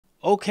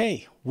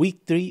Okay,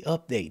 week 3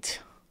 update.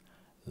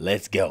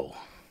 Let's go.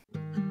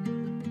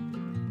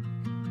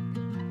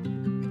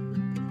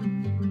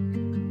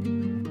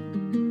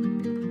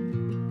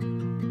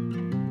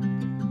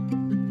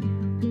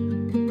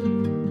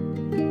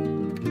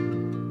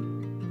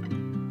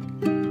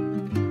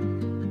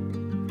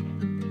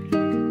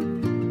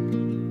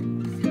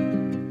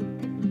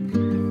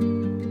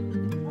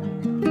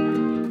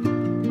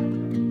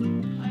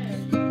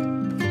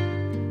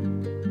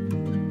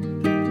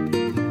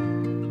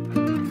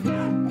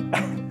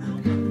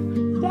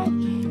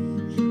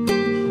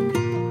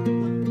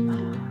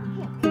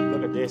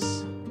 Look at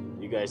this.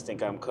 You guys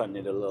think I'm cutting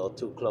it a little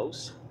too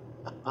close?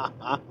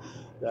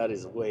 That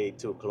is way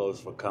too close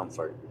for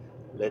comfort.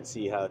 Let's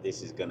see how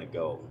this is gonna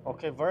go.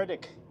 Okay,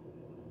 verdict.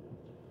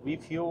 We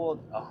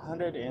fueled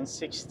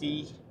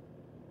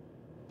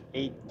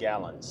 168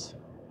 gallons.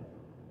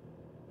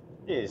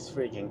 This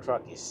freaking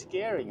truck is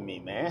scaring me,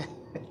 man.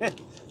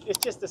 It's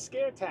just a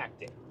scare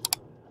tactic.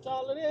 That's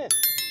all it is.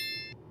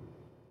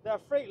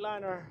 That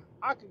Freightliner,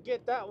 I could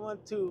get that one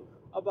to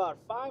about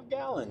 5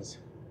 gallons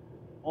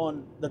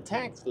on the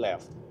tanks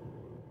left.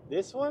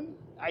 This one,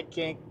 I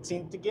can't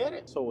seem to get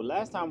it. So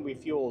last time we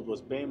fueled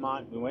was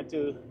Baymont. We went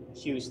to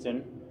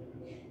Houston,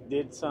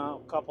 did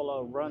some couple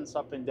of runs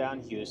up and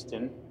down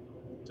Houston,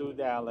 to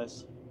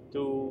Dallas,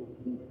 to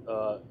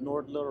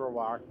North Little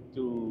Rock,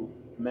 to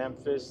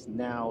Memphis.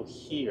 Now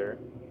here,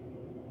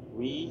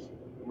 we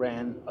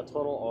ran a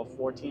total of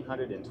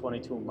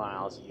 1,422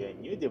 miles here,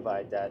 and you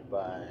divide that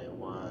by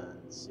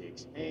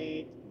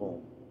 168,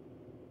 boom.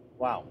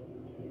 Wow.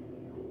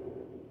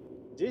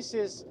 This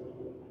is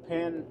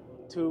pen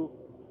to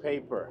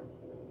paper.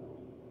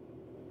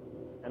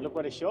 And look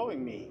what it's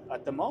showing me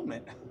at the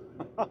moment.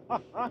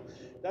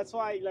 That's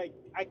why, like,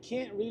 I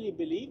can't really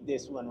believe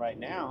this one right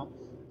now.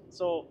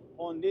 So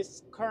on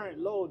this current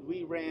load,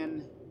 we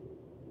ran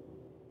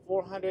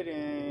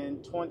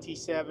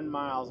 427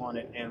 miles on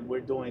it, and we're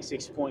doing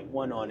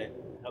 6.1 on it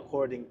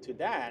according to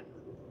that.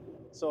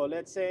 So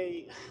let's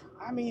say,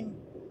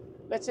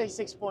 let's say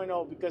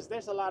 6.0, because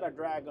there's a lot of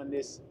drag on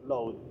this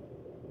load.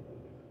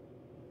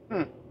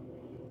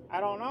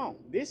 I don't know.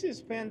 This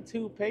is pen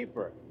to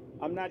paper.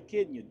 I'm not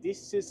kidding you.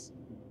 This is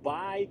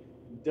by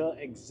the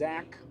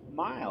exact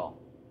mile.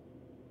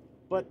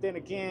 But then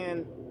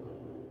again,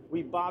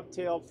 we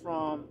bobtailed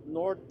from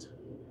North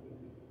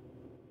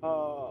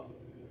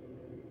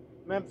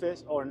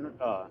Memphis, or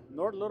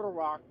North Little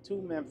Rock to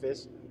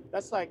Memphis.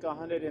 That's like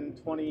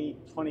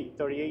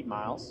 38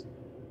 miles.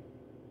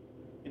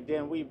 And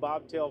then we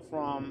bobtailed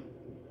from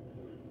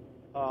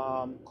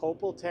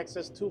Coppell,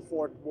 Texas to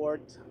Fort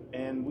Worth,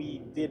 and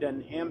we did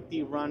an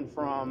empty run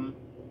from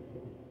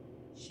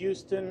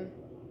Houston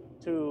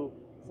to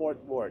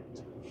Fort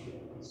Worth.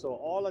 So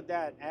all of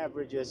that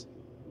averages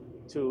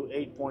to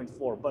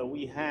 8.4. But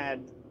we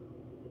had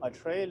a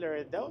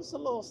trailer that was a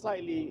little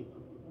slightly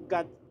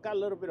got a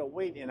little bit of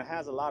weight, and it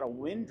has a lot of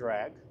wind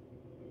drag.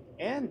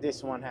 And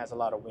this one has a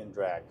lot of wind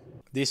drag.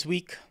 This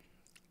week,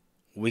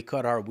 we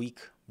cut our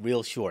week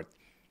real short.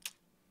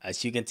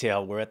 As you can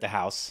tell, we're at the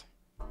house.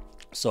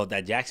 So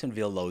that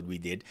Jacksonville load we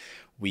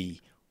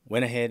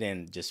went ahead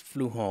and just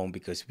flew home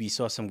because we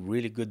saw some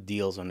really good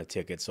deals on the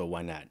ticket. So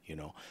why not?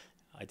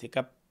 I think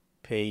I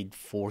paid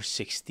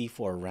 $460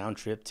 for a round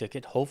trip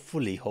ticket.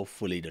 Hopefully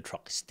the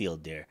truck is still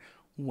there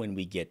when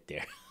we get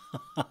there.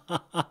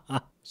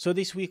 So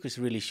this week was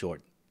really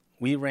short.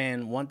 We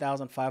ran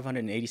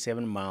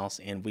 1,587 miles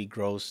and we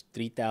grossed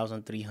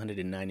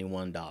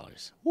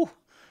 $3,391. Whew,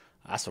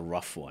 that's a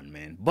rough one,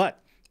 man.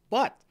 But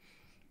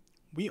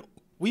we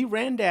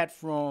ran that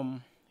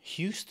from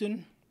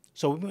Houston.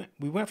 So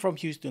we went from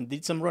Houston,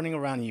 did some running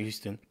around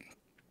Houston,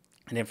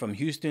 and then from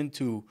Houston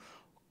to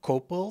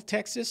Coppell,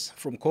 Texas,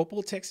 from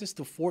Coppell, Texas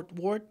to Fort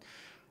Worth,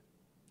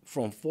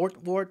 from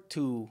Fort Worth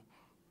to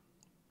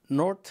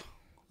North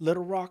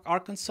Little Rock,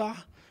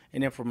 Arkansas,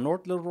 and then from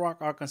North Little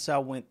Rock, Arkansas,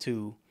 went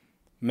to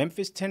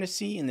Memphis,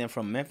 Tennessee, and then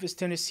from Memphis,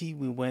 Tennessee,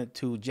 we went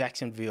to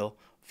Jacksonville,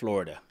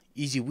 Florida.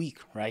 Easy week,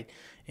 right?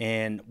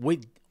 And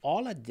with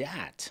all of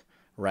that,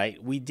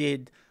 right, we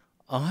did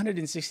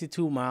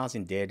 162 miles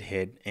in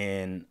deadhead,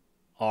 and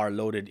our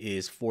loaded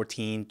is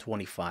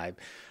 1425.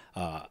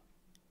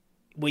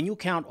 When you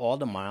count all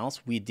the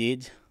miles, we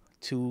did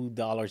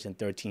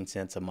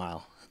 $2.13 a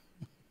mile.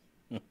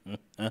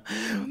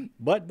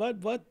 but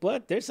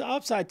there's an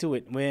upside to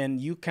it. When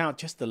you count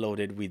just the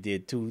loaded, we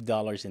did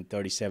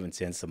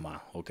 $2.37 a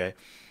mile. Okay.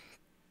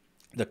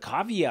 The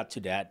caveat to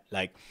that,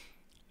 like,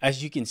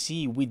 as you can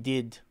see, we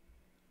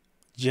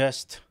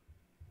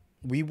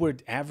were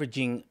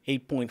averaging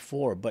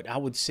 8.4, but I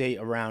would say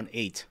around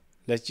 8.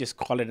 Let's just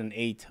call it an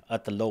 8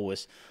 at the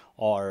lowest,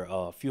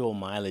 our fuel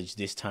mileage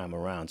this time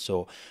around.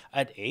 So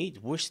at 8,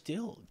 we're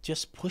still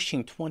just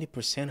pushing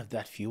 20% of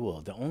that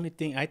fuel. The only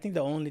thing,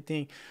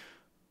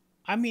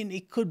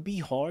 it could be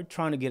hard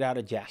trying to get out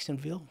of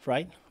Jacksonville,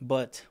 right?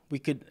 But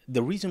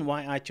the reason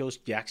why I chose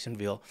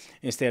Jacksonville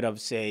instead of,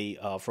 say,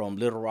 from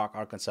Little Rock,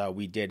 Arkansas,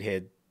 we did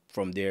head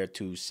from there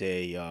to,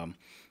 say, a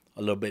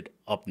little bit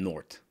up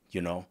north,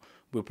 we'll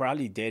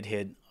probably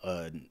deadhead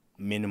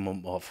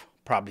minimum of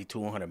probably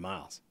 200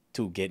 miles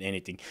to get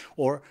anything.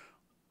 Or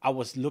I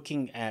was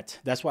looking at,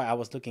 that's why I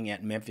was looking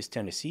at Memphis,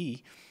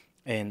 Tennessee,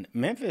 and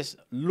Memphis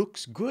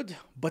looks good,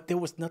 but there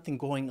was nothing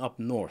going up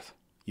north.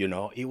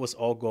 It was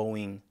all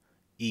going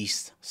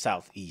east,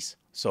 southeast.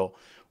 So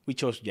we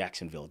chose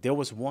Jacksonville. There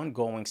was one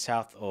going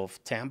south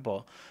of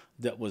Tampa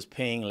that was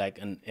paying like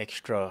an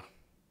extra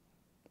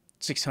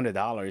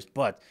 $600,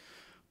 but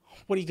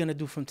what are you going to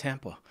do from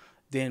Tampa?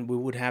 Then we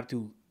would have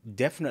to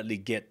definitely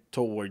get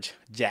towards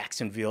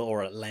Jacksonville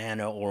or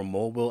Atlanta or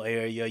Mobile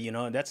area,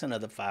 and that's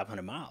another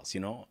 500 miles.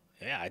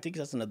 Yeah, I think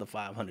that's another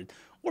 500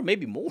 or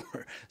maybe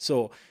more.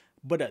 So,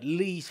 but at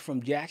least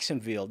from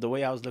Jacksonville, the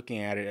way I was looking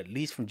at it, at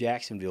least from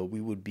Jacksonville,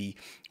 we would be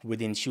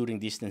within shooting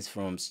distance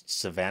from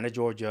Savannah,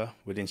 Georgia,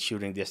 within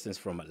shooting distance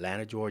from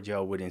Atlanta,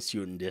 Georgia, within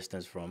shooting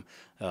distance from,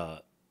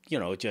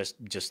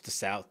 just the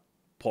south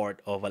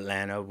part of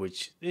Atlanta,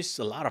 which is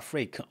a lot of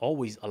freight,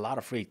 always a lot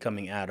of freight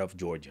coming out of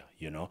Georgia,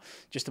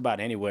 just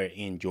about anywhere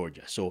in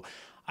Georgia. So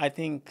I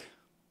think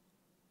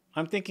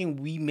I'm thinking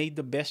we made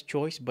the best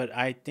choice, but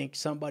I think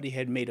somebody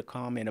had made a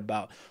comment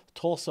about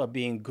Tulsa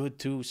being good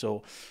too.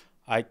 So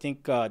I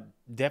think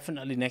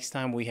definitely next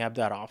time we have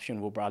that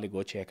option, we'll probably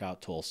go check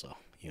out Tulsa.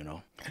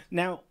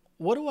 Now,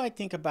 what do I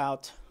think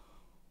about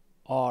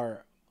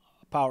our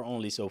power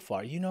only so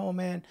far?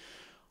 Man,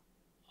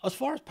 as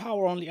far as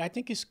power only, I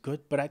think it's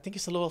good, but I think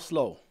it's a little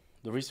slow.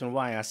 The reason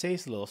why I say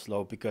it's a little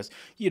slow because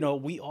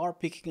we are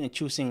picking and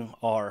choosing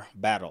our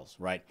battles,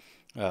 right?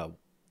 Uh,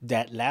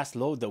 that last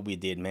load that we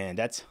did, man,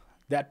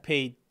 that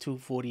paid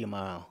 240 a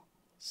mile,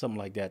 something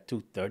like that,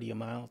 230 a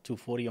mile,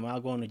 240 a mile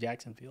going to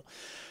Jacksonville.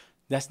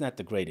 That's not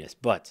the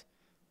greatest, but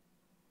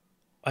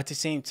at the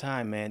same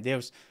time, man,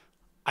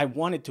 I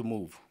wanted to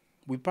move.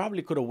 We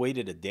probably could have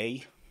waited a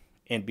day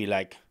and be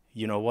like,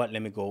 you know what,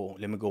 let me go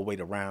wait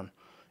around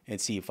and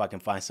see if I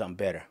can find something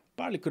better.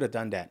 Probably could have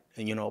done that.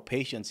 And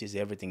patience is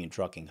everything in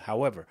trucking.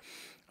 However,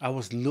 I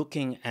was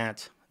looking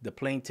at the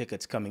plane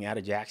tickets coming out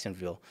of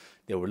Jacksonville.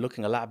 They were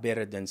looking a lot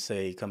better than,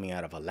 say, coming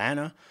out of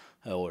Atlanta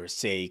or,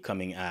 say,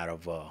 coming out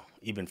of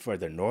even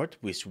further north,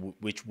 which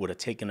would have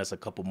taken us a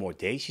couple more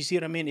days. You see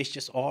what I mean? It's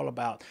just all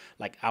about,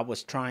 like, I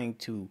was trying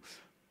to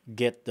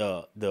get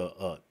the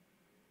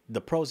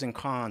pros and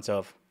cons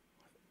of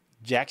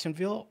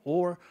Jacksonville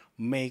or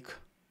make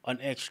an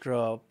extra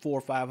 $400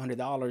 or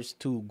 $500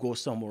 to go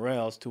somewhere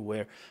else to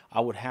where I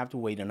would have to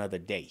wait another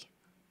day.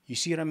 You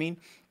see what I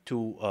mean?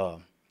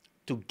 To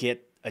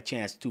get a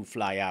chance to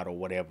fly out or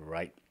whatever,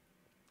 right?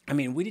 I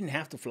mean, we didn't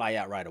have to fly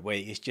out right away.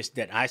 It's just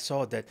that I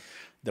saw that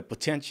the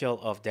potential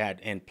of that,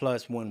 and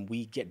plus, when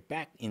we get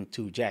back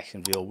into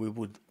Jacksonville, we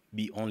would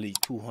be only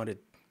 200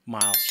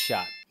 miles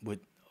shot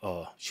with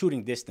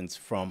shooting distance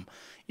from,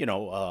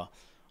 a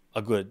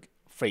good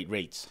freight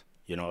rates.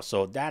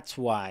 So that's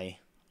why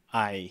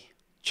I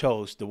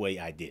chose the way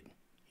I did.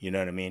 You know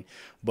what I mean?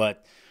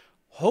 But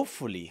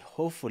hopefully,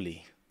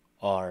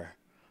 our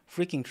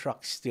freaking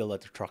truck's still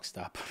at the truck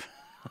stop.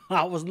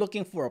 I was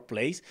looking for a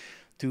place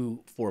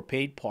for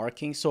paid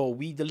parking. So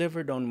we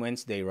delivered on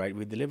Wednesday, right?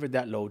 We delivered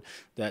that load,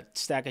 that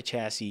stack of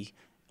chassis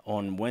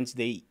on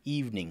Wednesday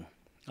evening,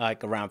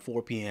 like around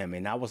 4 p.m.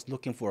 And I was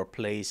looking for a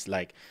place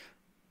like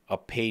a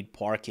paid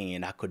parking,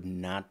 and I could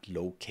not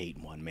locate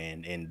one,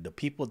 man. And the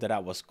people that I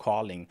was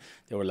calling,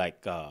 they were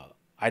like,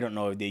 I don't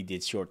know if they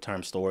did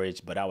short-term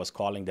storage, but I was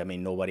calling them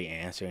and nobody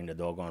answering the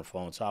doggone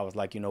phone. So I was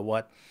like, you know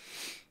what?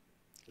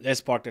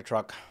 Let's park the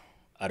truck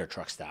at a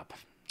truck stop.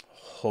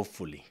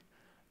 Hopefully,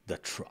 the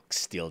truck's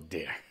still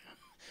there.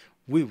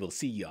 We will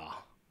see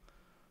y'all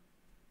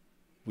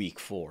week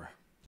 4.